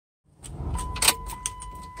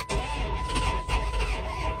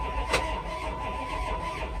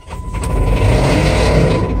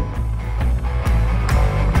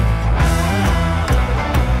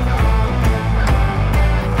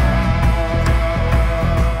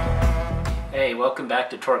welcome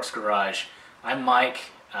back to Torx Garage. I'm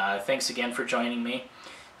Mike. Thanks again for joining me.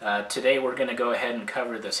 Today we're going to go ahead and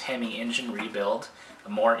cover this Hemi engine rebuild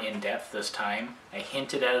more in depth this time. I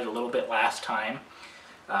hinted at it a little bit last time,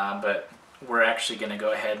 but we're actually going to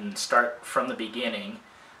go ahead and start from the beginning.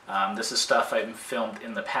 This is stuff I've filmed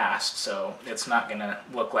in the past, so it's not going to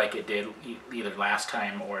look like it did either last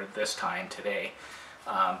time or this time today.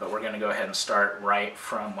 But we're going to go ahead and start right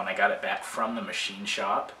from when I got it back from the machine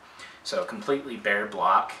shop. So completely bare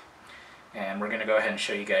block. And we're going to go ahead and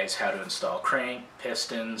show you guys how to install crank,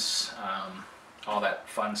 pistons, all that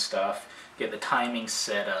fun stuff. Get the timing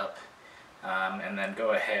set up, and then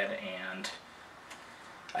go ahead and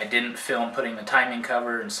I didn't film putting the timing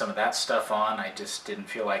cover and some of that stuff on. I just didn't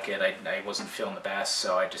feel like it. I wasn't feeling the best,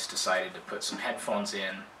 so I just decided to put some headphones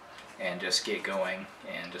in and just get going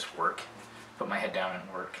and just work. Put my head down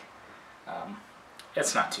and work.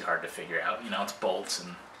 It's not too hard to figure out, you know, it's bolts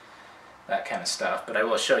and that kind of stuff, but I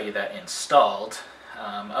will show you that installed.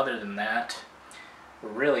 Other than that, we're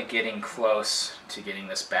really getting close to getting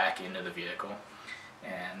this back into the vehicle,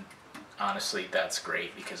 and honestly that's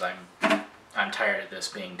great because I'm tired of this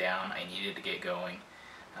being down. I needed to get going.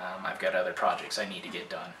 I've got other projects I need to get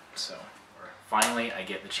done, so finally I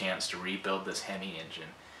get the chance to rebuild this Hemi engine.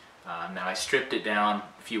 Now I stripped it down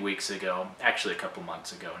a few weeks ago, actually a couple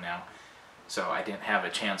months ago now, so I didn't have a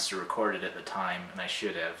chance to record it at the time, and I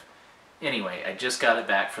should have. Anyway, I just got it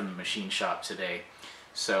back from the machine shop today,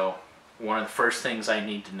 so one of the first things I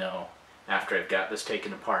need to know after I've got this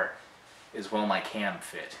taken apart is, will my cam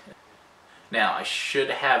fit? Now, I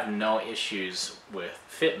should have no issues with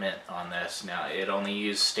fitment on this. Now, it only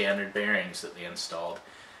used standard bearings that they installed,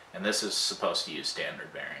 and this is supposed to use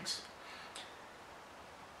standard bearings.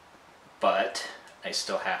 But I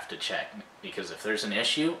still have to check, because if there's an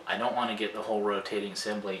issue, I don't want to get the whole rotating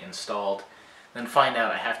assembly installed, then find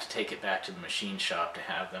out I have to take it back to the machine shop to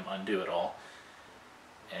have them undo it all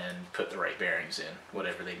and put the right bearings in,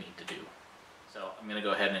 whatever they need to do. So I'm going to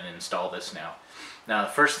go ahead and install this now. Now the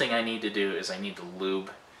first thing I need to do is I need to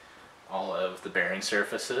lube all of the bearing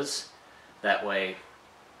surfaces. That way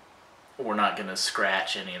we're not going to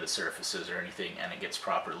scratch any of the surfaces or anything, and it gets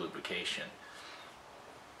proper lubrication.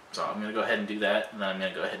 So I'm going to go ahead and do that, and then I'm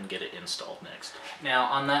going to go ahead and get it installed next. Now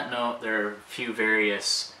on that note, there are a few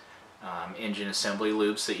various engine assembly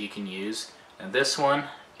lubes that you can use, and this one,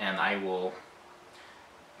 and I will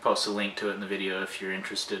post a link to it in the video if you're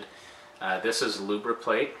interested. This is a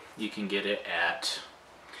Lubriplate. You can get it at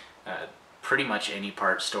pretty much any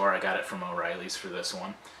part store. I got it from O'Reilly's for this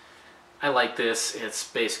one. I like this. It's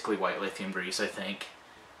basically white lithium grease, I think,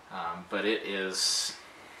 but it is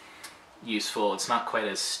useful. It's not quite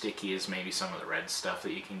as sticky as maybe some of the red stuff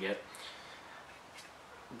that you can get,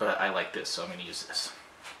 but I like this, so I'm going to use this.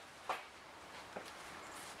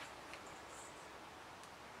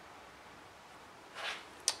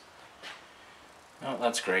 Oh,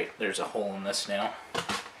 that's great. There's a hole in this now.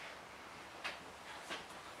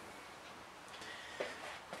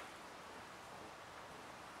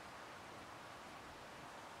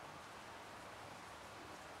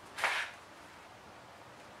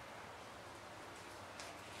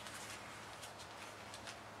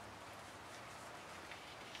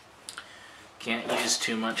 Can't use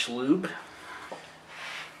too much lube.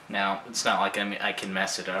 Now, it's not like I can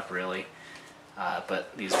mess it up really,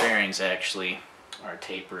 but these bearings actually are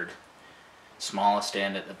tapered, smallest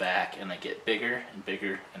end at the back, and they get bigger and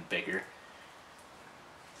bigger and bigger.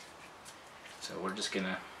 So we're just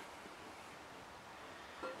gonna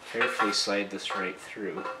carefully slide this right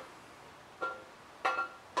through.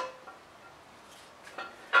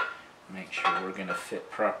 Make sure we're gonna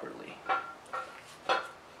fit properly.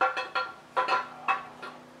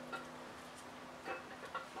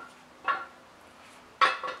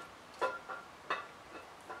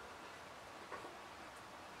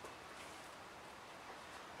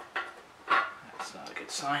 Not a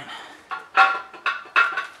good sign.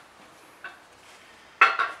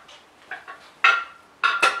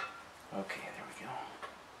 Okay, there we go.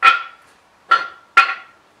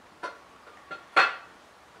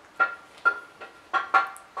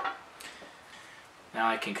 Now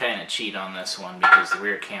I can kind of cheat on this one because the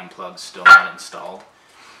rear cam plug's still not installed.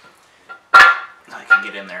 I can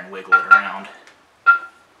get in there and wiggle it around.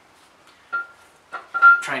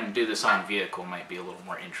 Trying to do this on vehicle might be a little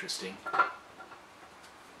more interesting.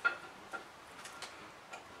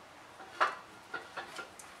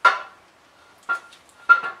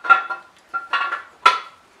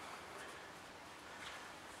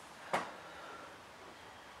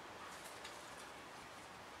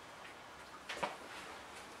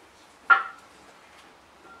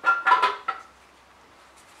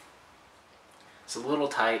 It's a little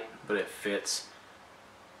tight, but it fits.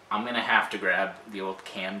 I'm going to have to grab the old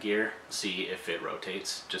cam gear, see if it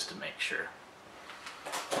rotates, just to make sure.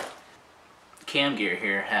 The cam gear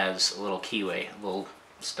here has a little keyway, a little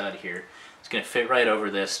stud here. It's going to fit right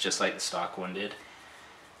over this, just like the stock one did.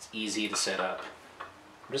 It's easy to set up.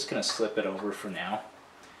 I'm just going to slip it over for now.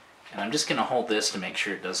 And I'm just going to hold this to make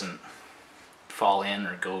sure it doesn't fall in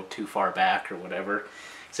or go too far back or whatever.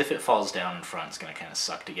 Because if it falls down in front, it's going to kind of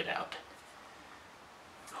suck to get out.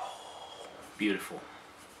 Oh, beautiful.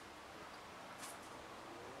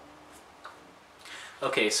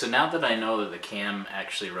 Okay, so now that I know that the cam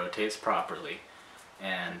actually rotates properly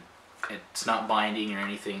and it's not binding or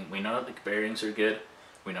anything, we know that the bearings are good,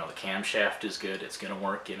 we know the camshaft is good, it's going to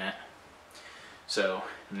work in it. So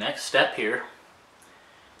the next step here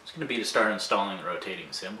is going to be to start installing the rotating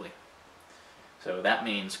assembly. So that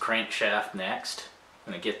means crankshaft next.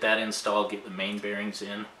 I'm going to get that installed, get the main bearings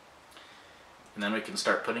in, and then we can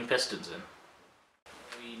start putting pistons in.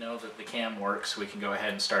 We know that the cam works, we can go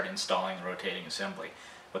ahead and start installing the rotating assembly.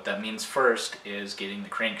 What that means first is getting the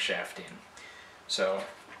crankshaft in. So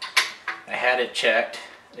I had it checked,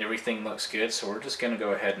 everything looks good, so we're just going to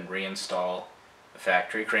go ahead and reinstall the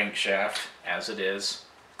factory crankshaft as it is,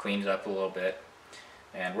 clean it up a little bit,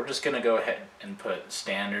 and we're just going to go ahead and put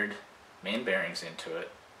standard main bearings into it.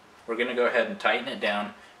 We're going to go ahead and tighten it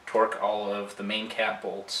down, torque all of the main cap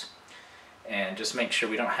bolts, and just make sure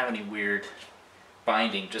we don't have any weird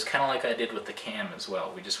binding, just kind of like I did with the cam as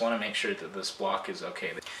well. We just want to make sure that this block is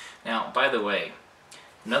okay. Now, by the way,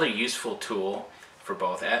 another useful tool for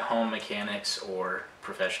both at-home mechanics or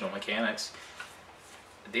professional mechanics,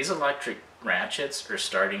 these electric ratchets are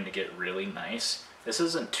starting to get really nice. This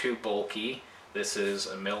isn't too bulky. This is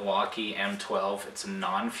a Milwaukee M12. It's a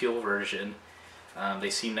non-fuel version.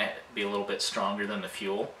 They seem to be a little bit stronger than the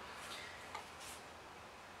fuel.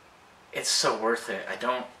 It's so worth it. I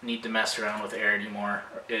don't need to mess around with air anymore.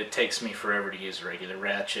 It takes me forever to use a regular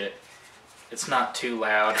ratchet. It's not too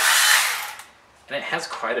loud, and it has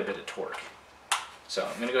quite a bit of torque. So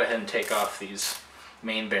I'm going to go ahead and take off these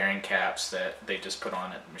main bearing caps that they just put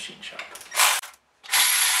on at the machine shop.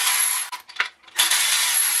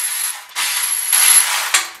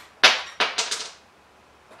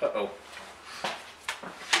 Uh-oh.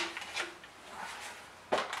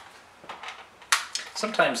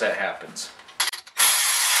 Sometimes that happens.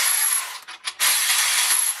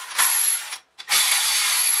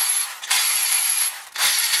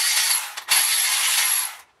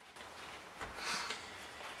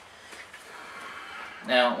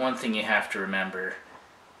 Now, one thing you have to remember,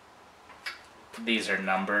 these are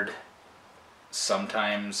numbered.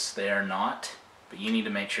 Sometimes they are not, but you need to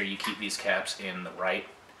make sure you keep these caps in the right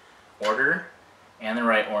order and the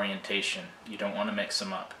right orientation. You don't want to mix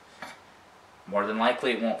them up. More than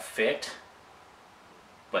likely it won't fit,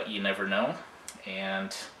 but you never know,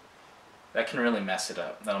 and that can really mess it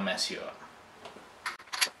up. That'll mess you up.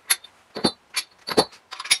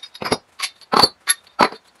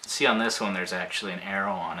 See, on this one there's actually an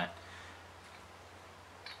arrow on it.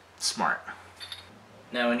 Smart.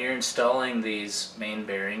 Now when you're installing these main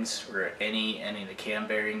bearings or any of the cam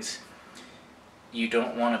bearings, you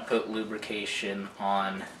don't want to put lubrication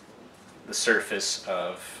on the surface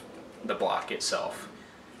of the block itself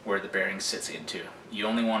where the bearing sits into. You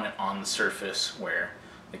only want it on the surface where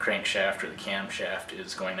the crankshaft or the camshaft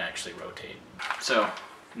is going to actually rotate. So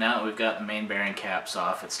now that we've got the main bearing caps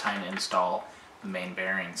off, it's time to install the main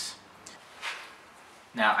bearings.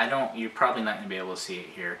 Now you're probably not going to be able to see it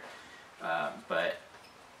here, but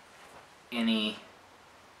any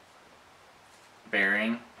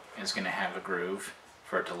bearing is going to have a groove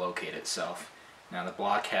for it to locate itself. Now the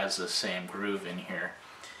block has the same groove in here,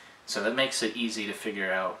 so that makes it easy to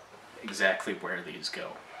figure out exactly where these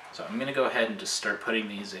go. So I'm going to go ahead and just start putting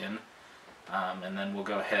these in, and then we'll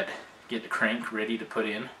go ahead get the crank ready to put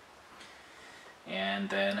in, and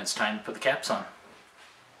then it's time to put the caps on.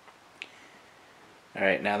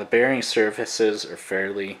 Alright, now the bearing surfaces are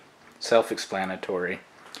fairly self-explanatory,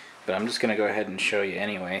 but I'm just going to go ahead and show you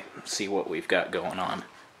anyway, see what we've got going on.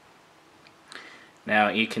 Now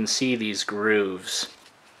you can see these grooves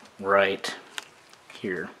right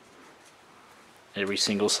here, every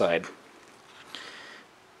single side.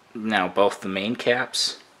 Now both the main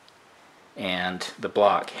caps and the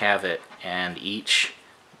block have it, and each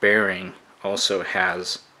bearing also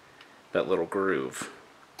has that little groove.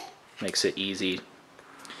 Makes it easy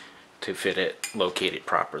to fit it, locate it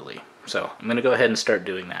properly. So I'm going to go ahead and start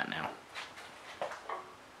doing that now.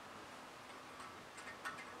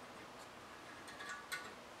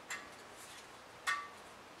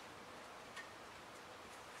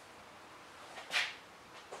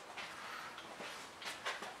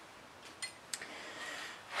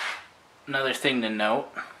 Another thing to note,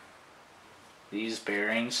 these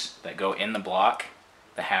bearings that go in the block,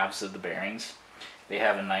 the halves of the bearings, they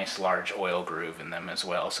have a nice large oil groove in them as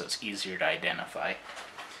well, so it's easier to identify.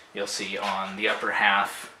 You'll see on the upper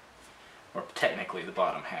half, or technically the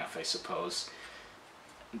bottom half I suppose,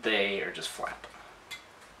 they are just flat.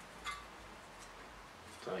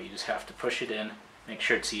 So you just have to push it in, make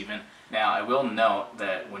sure it's even. Now I will note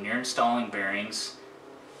that when you're installing bearings,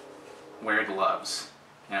 wear gloves.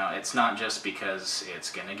 Now it's not just because it's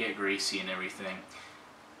going to get greasy and everything.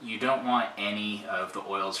 You don't want any of the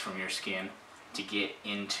oils from your skin to get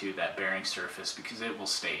into that bearing surface because it will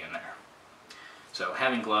stay in there. So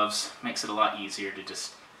having gloves makes it a lot easier to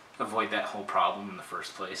just avoid that whole problem in the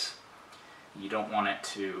first place. You don't want it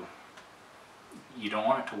to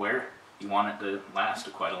wear. You want it to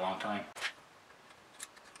last quite a long time.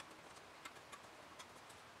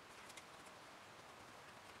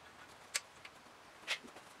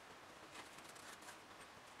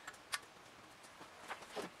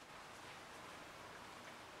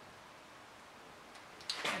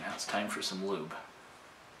 And now it's time for some lube.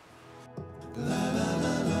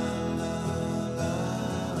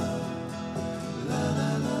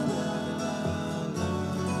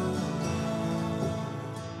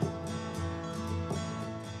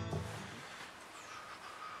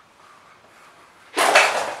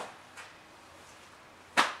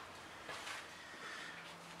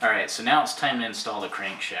 Alright, so now it's time to install the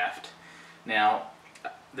crankshaft. Now,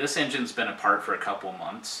 this engine's been apart for a couple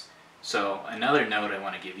months, so another note I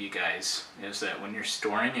want to give you guys is that when you're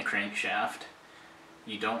storing a crankshaft,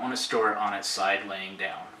 you don't want to store it on its side laying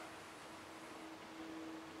down.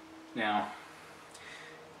 Now,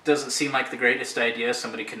 it doesn't seem like the greatest idea,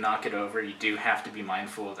 somebody could knock it over. You do have to be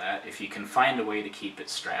mindful of that. If you can find a way to keep it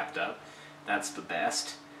strapped up, that's the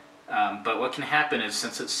best. But what can happen is,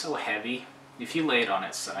 since it's so heavy, if you lay it on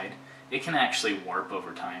its side, it can actually warp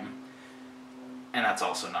over time, and that's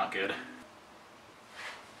also not good.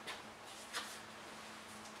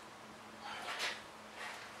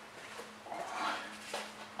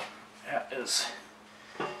 That is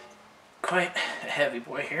quite a heavy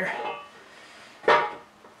boy here.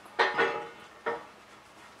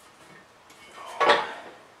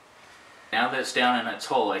 Now that it's down in its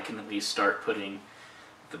hole, I can at least start putting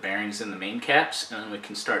the bearings in the main caps, and then we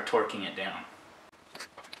can start torquing it down.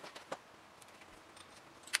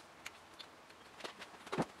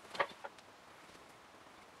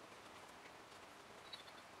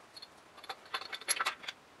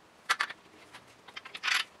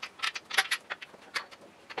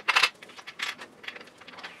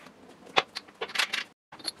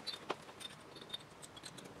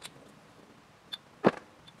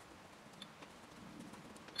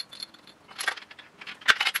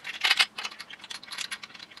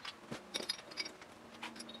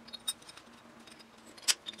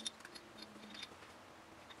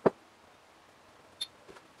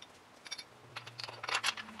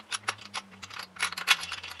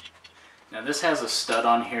 Now this has a stud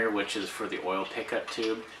on here which is for the oil pickup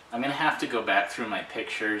tube. I'm going to have to go back through my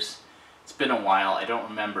pictures. It's been a while, I don't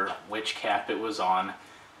remember which cap it was on,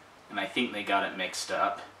 and I think they got it mixed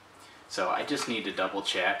up. So I just need to double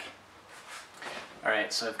check.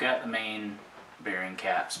 Alright, so I've got the main bearing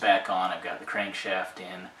caps back on, I've got the crankshaft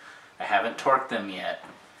in. I haven't torqued them yet.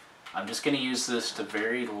 I'm just going to use this to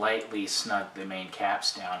very lightly snug the main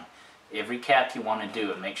caps down. Every cap you want to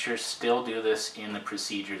do it, make sure still do this in the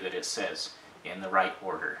procedure that it says, in the right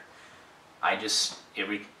order.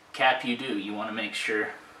 Every cap you do, you want to make sure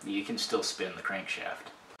that you can still spin the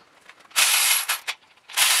crankshaft.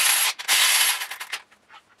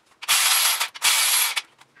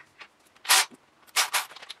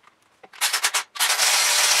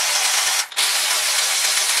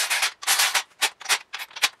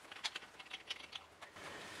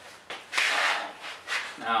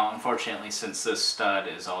 Now, unfortunately, since this stud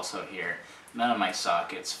is also here, none of my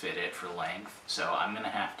sockets fit it for length, so I'm going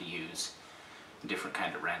to have to use a different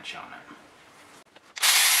kind of wrench on it.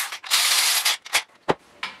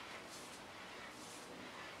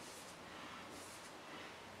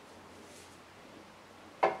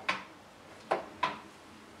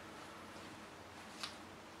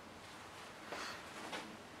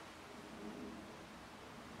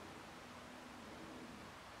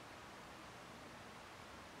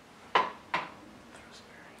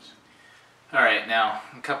 Alright, now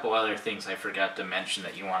a couple other things I forgot to mention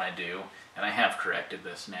that you want to do, and I have corrected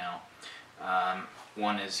this now.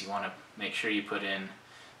 One is you want to make sure you put in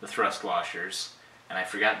the thrust washers, and I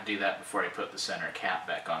forgot to do that before I put the center cap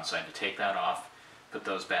back on, so I had to take that off, put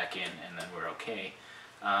those back in, and then we're okay.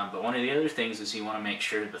 But one of the other things is you want to make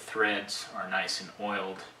sure the threads are nice and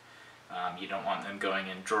oiled You don't want them going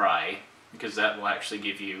in dry, because that will actually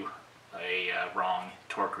give you a wrong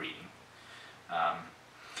torque reading.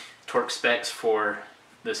 Torque specs for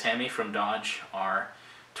this Hemi from Dodge are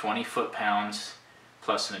 20 foot-pounds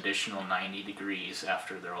plus an additional 90 degrees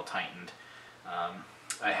after they're all tightened.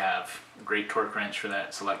 I have a great torque wrench for that.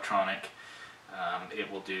 It's electronic.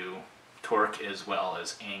 It will do torque as well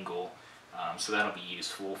as angle, so that'll be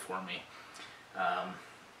useful for me.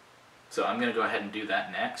 So I'm going to go ahead and do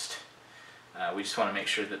that next. We just want to make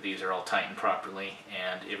sure that these are all tightened properly,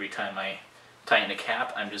 and every time I tighten a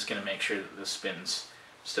cap, I'm just going to make sure that this spins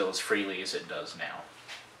still as freely as it does now.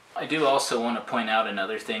 I do also want to point out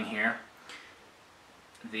another thing here.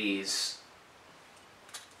 These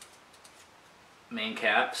main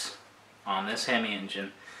caps on this Hemi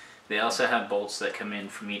engine, they also have bolts that come in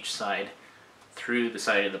from each side through the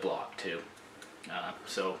side of the block too.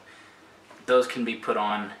 So those can be put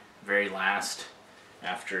on very last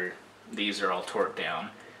after these are all torqued down,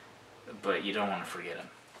 but you don't want to forget them.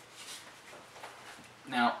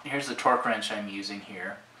 Now here's the torque wrench I'm using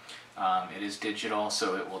here. It is digital,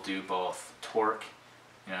 so it will do both torque,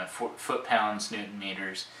 foot-pounds, newton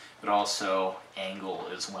meters, but also angle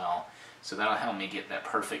as well. So that'll help me get that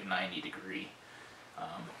perfect 90 degree.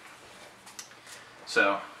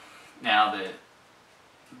 So now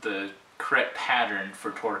the correct pattern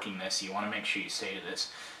for torquing this, you want to make sure you say to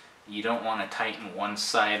this, you don't want to tighten one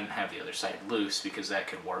side and have the other side loose, because that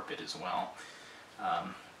could warp it as well.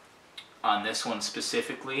 On this one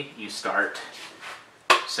specifically, you start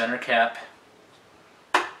center cap,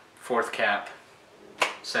 fourth cap,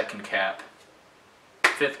 second cap,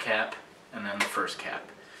 fifth cap, and then the first cap.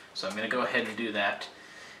 So I'm going to go ahead and do that,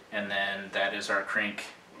 and then that is our crank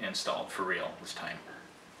installed for real this time.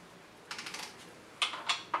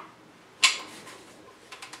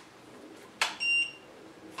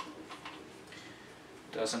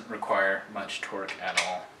 Doesn't require much torque at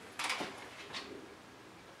all.